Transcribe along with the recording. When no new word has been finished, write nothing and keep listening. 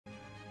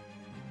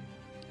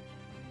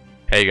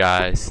Hey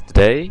guys,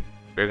 today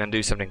we're gonna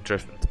do something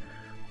different.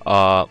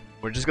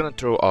 We're just gonna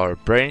throw our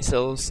brain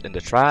cells in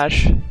the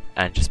trash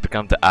and just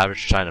become the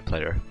average China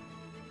player.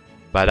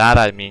 By that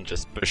I mean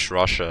just push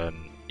Russia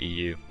and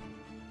EU.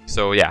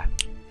 So yeah,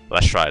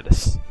 let's try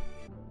this.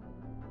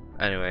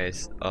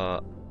 Anyways,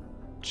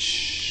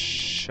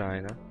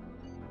 China.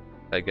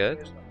 I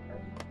good?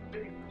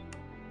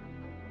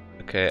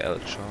 Okay,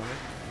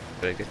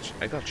 electronic.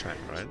 I got China,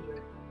 right?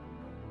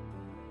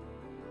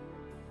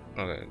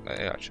 Okay,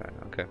 I got China,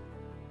 okay.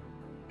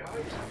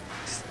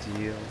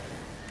 Steel.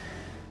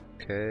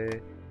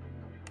 Okay.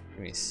 Give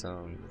me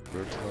some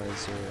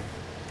fertilizer.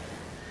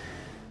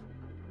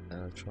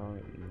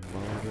 Electronic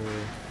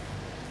motor.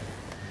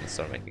 Let's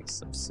start making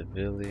some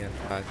civilian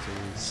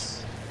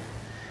factories.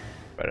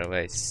 By the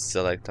way,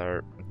 select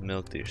our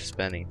military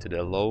spending to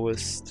the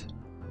lowest.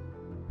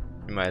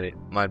 You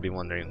might be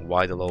wondering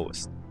why the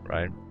lowest,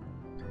 right?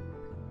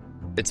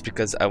 It's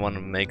because I want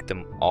to make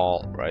them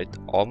all, right?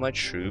 All my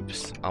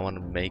troops, I want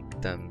to make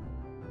them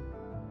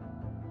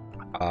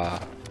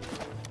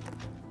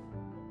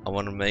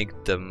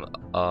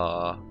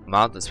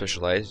mountain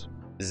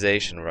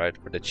specialization, right,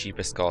 for the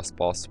cheapest cost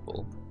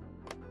possible,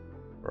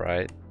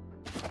 right?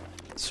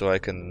 So I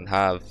can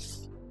have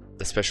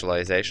the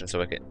specialization,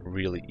 so I can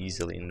really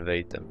easily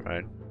invade them,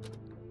 right?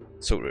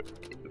 So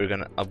we're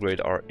gonna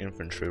upgrade our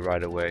infantry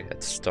right away at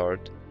the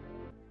start.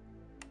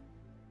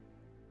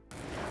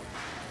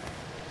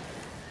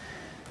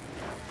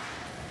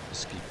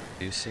 Just keep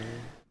producing.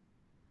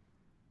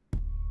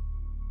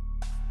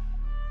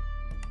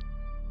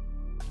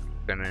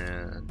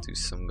 Gonna do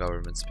some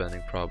government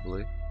spending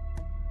probably.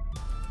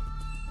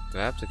 Do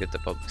I have to get the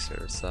public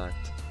service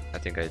act? I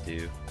think I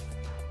do.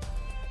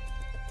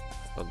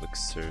 Public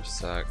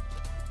service act.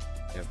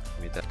 Yep,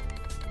 give me that.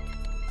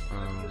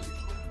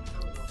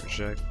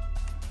 Project.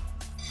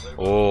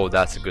 Oh,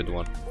 that's a good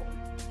one.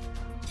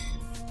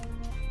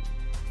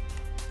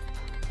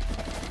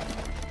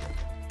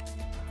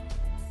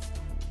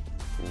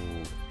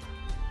 Ooh.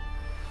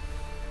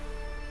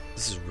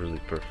 This is really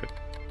perfect.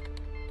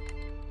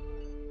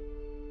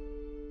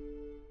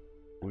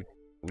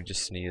 We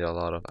just need a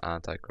lot of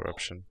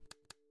anti-corruption.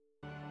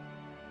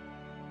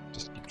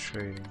 Just keep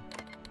trading.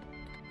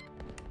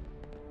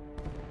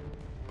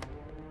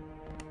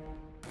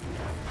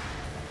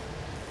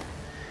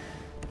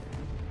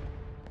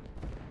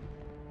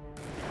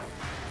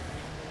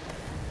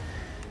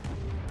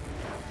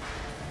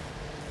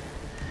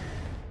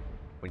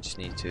 We just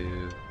need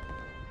to...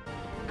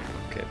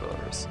 Okay,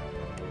 Belarus.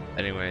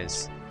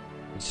 Anyways,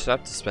 we just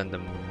have to spend the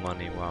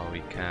money while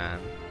we can.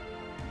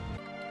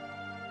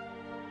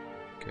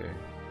 Okay.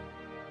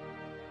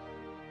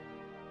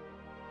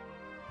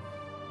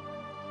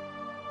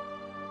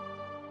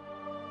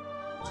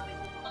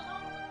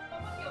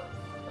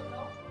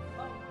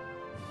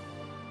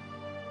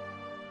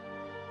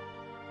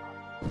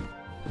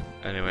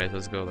 Anyways,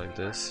 let's go like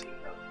this.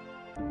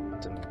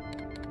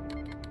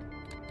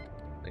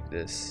 Like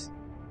this.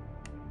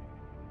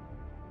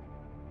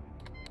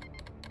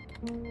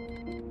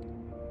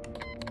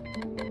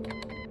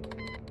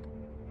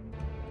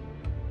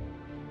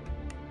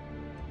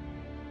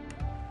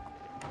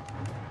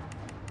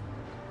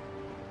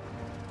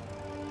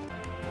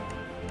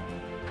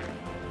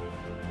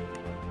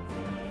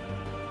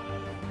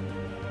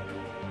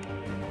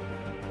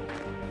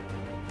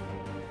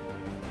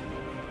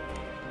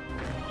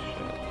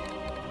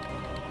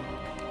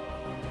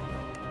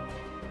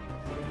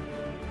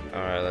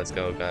 Alright, let's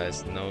go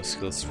guys. No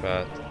skill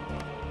strat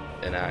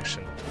in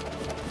action.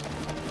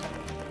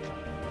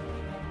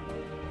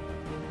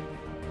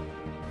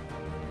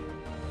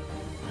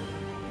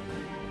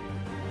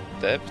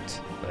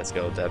 Depth. Let's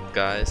go depth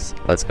guys.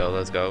 Let's go,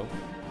 let's go.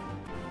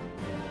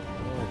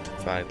 Oh, to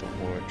fight the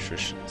war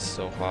attrition is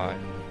so high.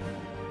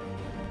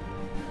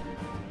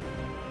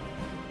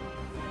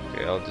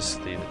 Okay, I'll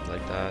just leave it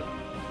like that.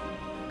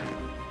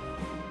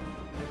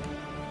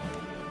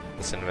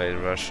 Let's invade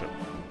Russia.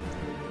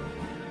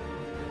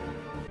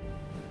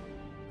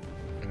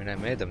 I mean, I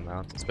made the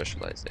mountain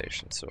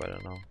specialization, so I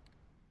don't know.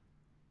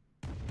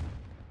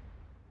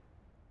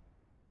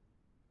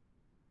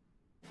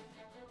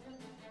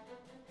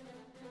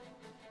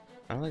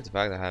 I don't like the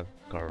fact that I have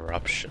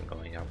corruption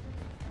going up.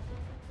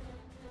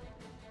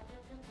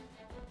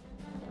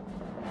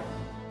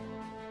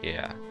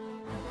 Yeah.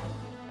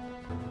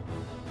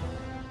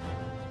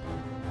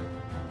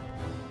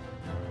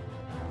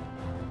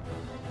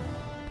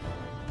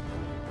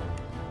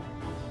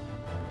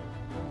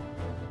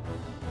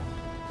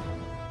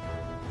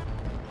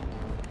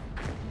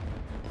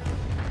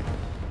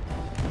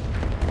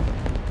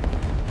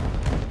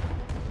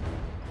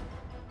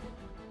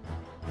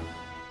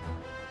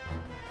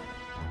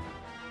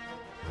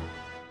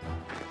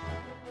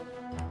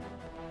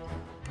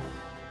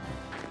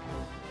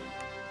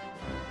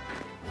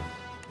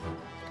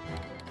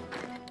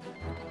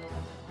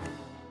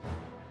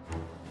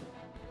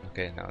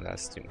 Okay, now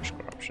that's too much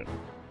corruption.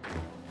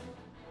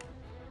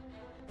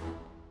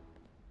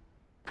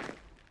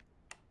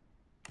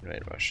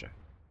 Invade Russia.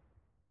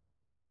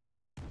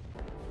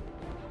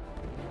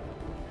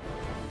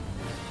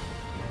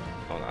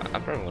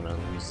 I'm probably gonna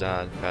lose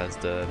that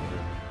past the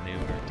newer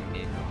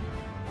thingy.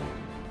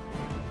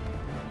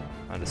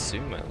 I'd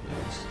assume I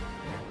lose.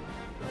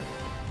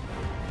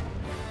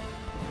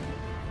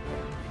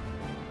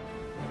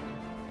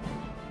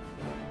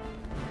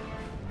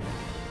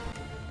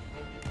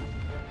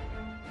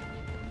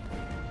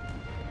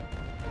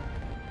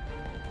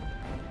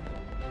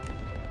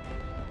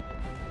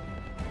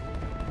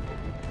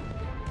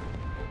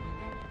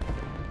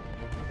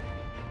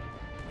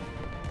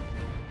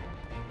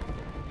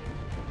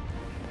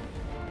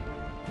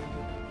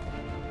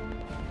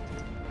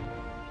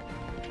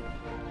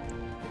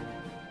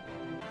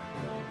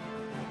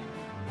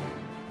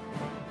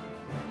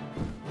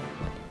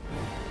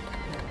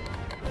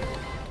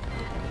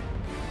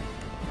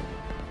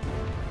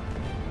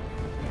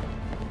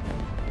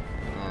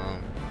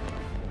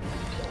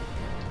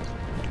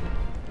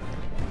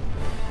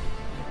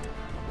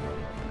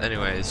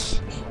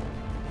 Anyways,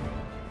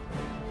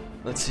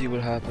 let's see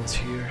what happens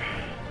here.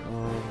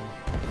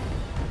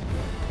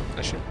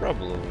 I should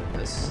probably win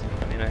this.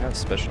 I mean, I have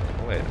special.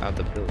 Oh wait, I have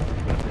the build.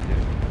 What did I do?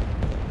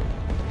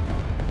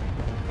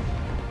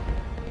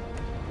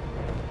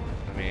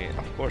 I mean,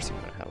 of course you're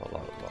gonna have a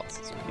lot of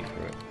losses with people.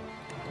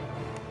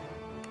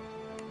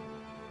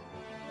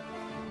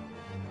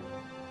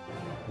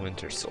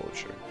 Winter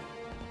Soldier.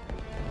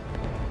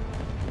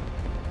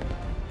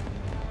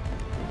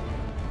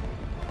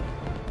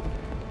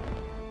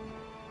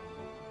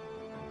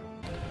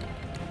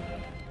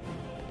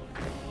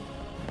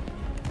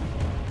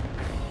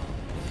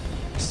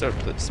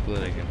 Start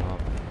splitting him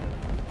up.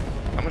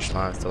 How much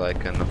time till I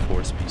can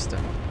force peace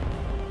them?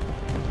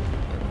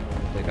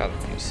 They got a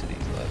few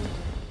cities left.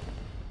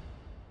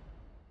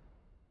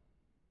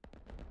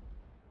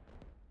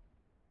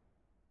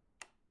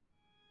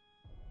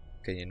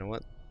 Okay, you know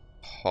what?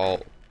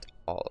 Halt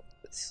all of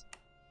this.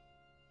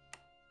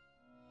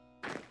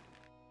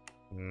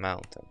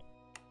 Mountain.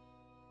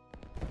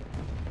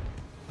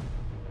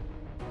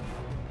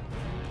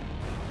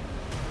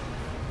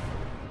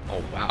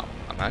 Oh wow,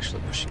 I'm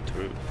actually pushing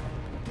through.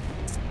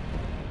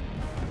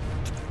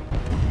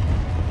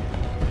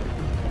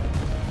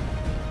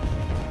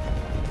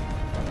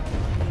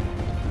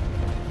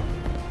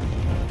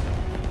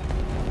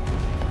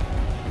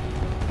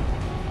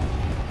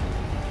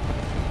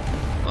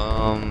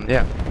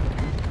 Yeah.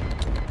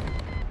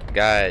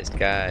 Guys.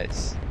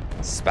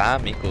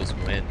 Spam equals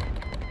win.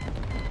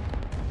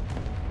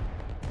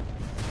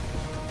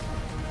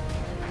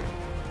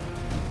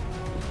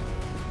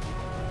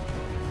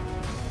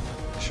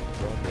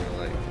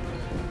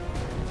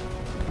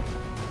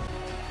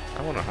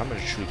 I wonder how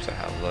many troops I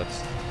have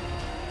left.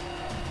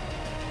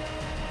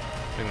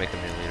 Let me make a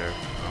new leader.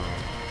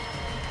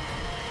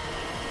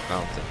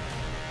 Mountain.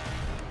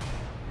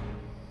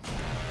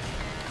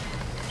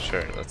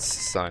 Sure, let's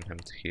assign him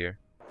to here.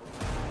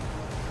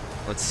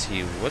 Let's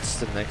see, what's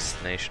the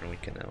next nation we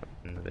can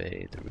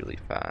invade really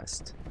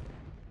fast?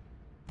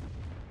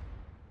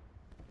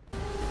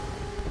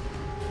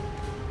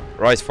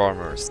 Rice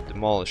farmers,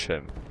 demolish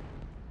him.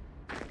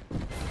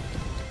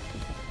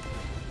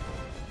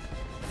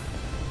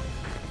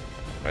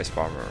 Rice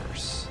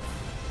farmers.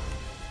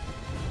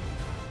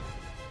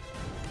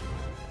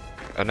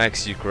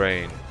 Annex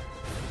Ukraine.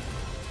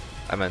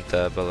 I meant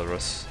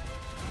Belarus.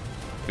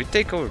 We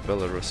take over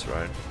Belarus,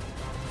 right?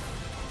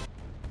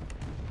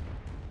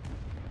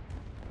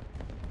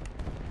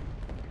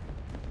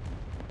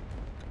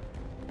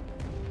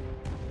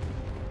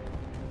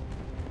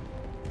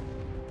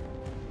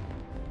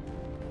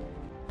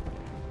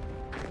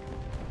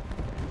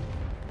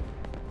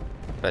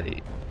 But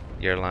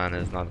your land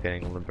is not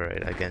getting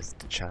liberated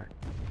against China.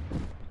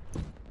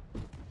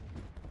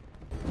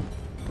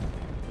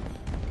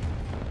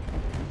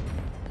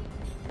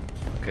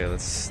 Okay,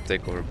 let's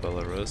take over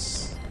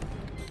Belarus.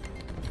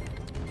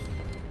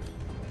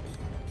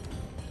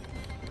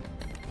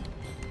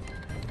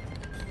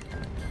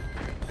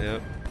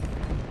 Yep.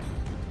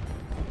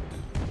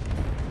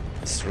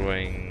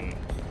 Destroying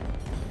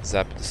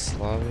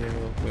Zapatoslavia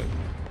real quick.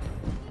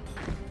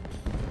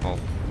 Oh.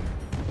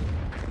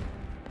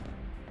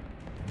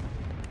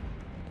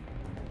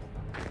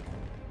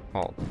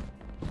 Halt.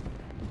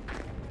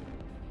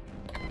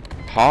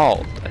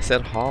 Halt! I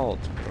said halt,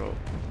 bro.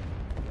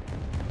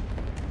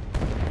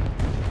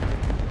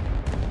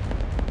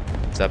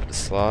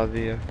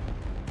 Zapatoslavia.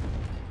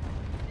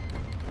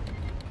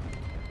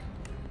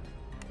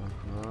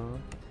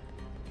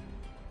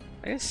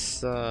 I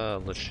guess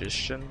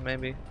logician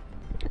maybe.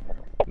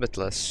 A bit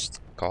less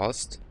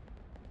cost.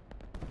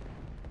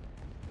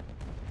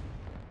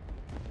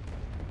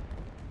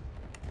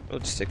 We'll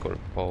just take over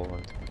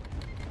Poland.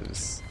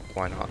 Because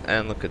why not?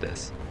 And look at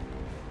this.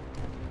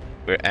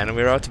 We're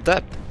out of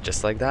debt,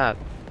 just like that.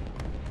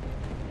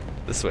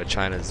 This is where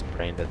China's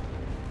brain dead.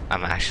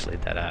 I'm actually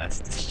dead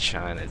ass.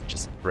 China is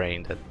just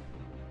brain dead.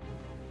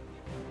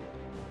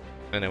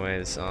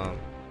 Anyways, I'm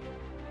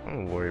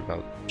gonna worry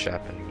about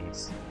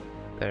Japanese.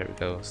 There we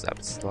go,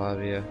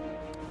 Zapatoslavia.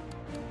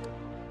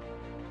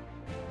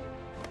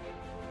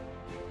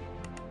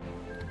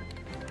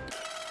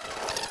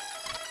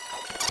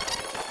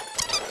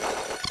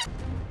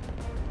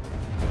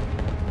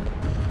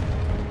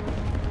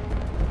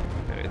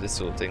 this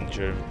will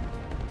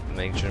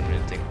make Germany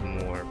think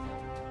more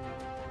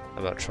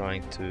about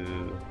trying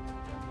to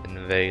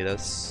invade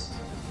us.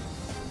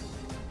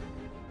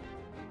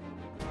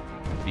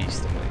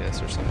 Beast them, I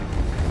guess, or something.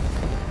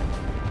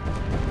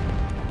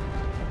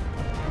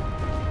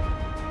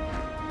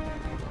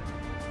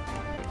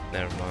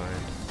 Never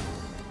mind.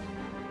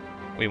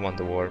 We won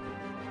the war.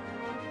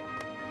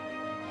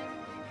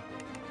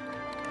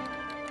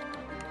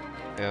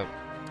 Yep.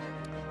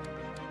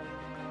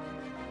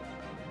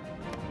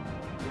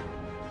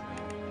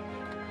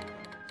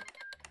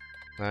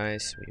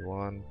 Nice, we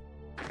won.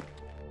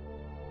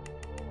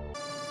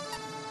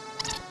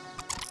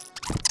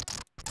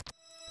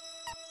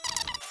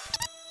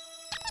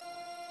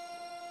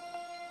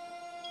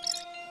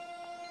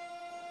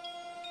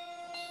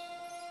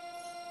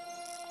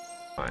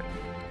 Fine.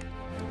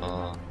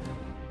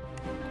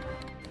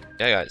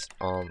 Yeah, guys.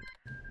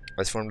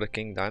 Let's form the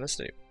King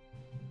Dynasty.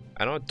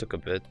 I know it took a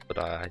bit, but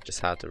I just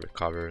had to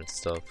recover and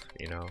stuff.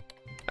 You know,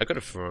 I could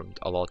have formed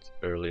a lot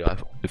earlier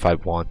if I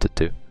wanted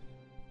to.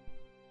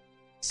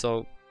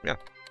 So yeah,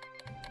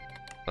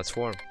 let's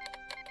form.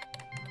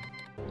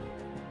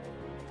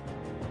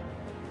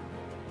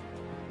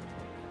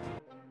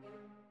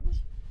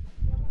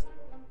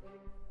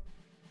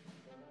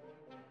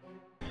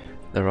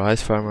 The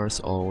rice farmers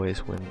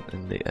always win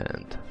in the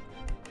end.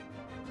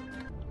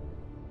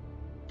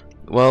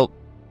 Well,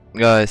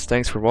 guys,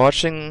 thanks for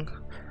watching.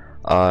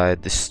 I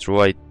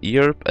destroyed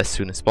Europe as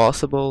soon as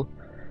possible.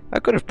 I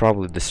could have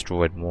probably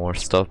destroyed more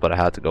stuff, but I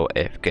had to go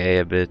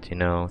AFK a bit, you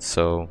know,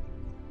 so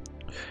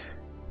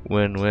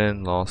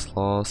win-win,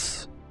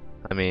 loss-loss.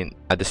 I mean,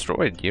 I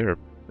destroyed Europe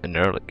in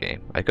early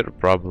game. I could have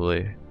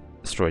probably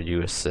destroyed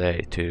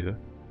USA too.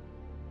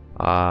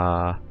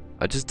 I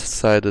just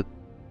decided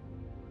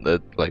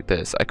that like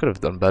this. I could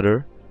have done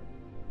better,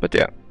 but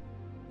yeah,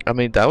 I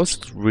mean that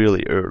was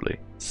really early,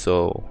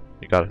 so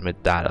you gotta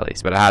admit that at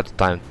least. But I had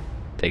to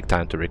take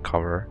time to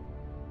recover.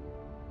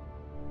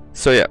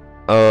 So yeah,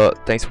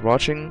 thanks for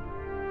watching,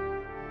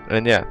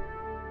 and yeah,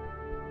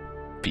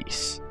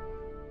 peace.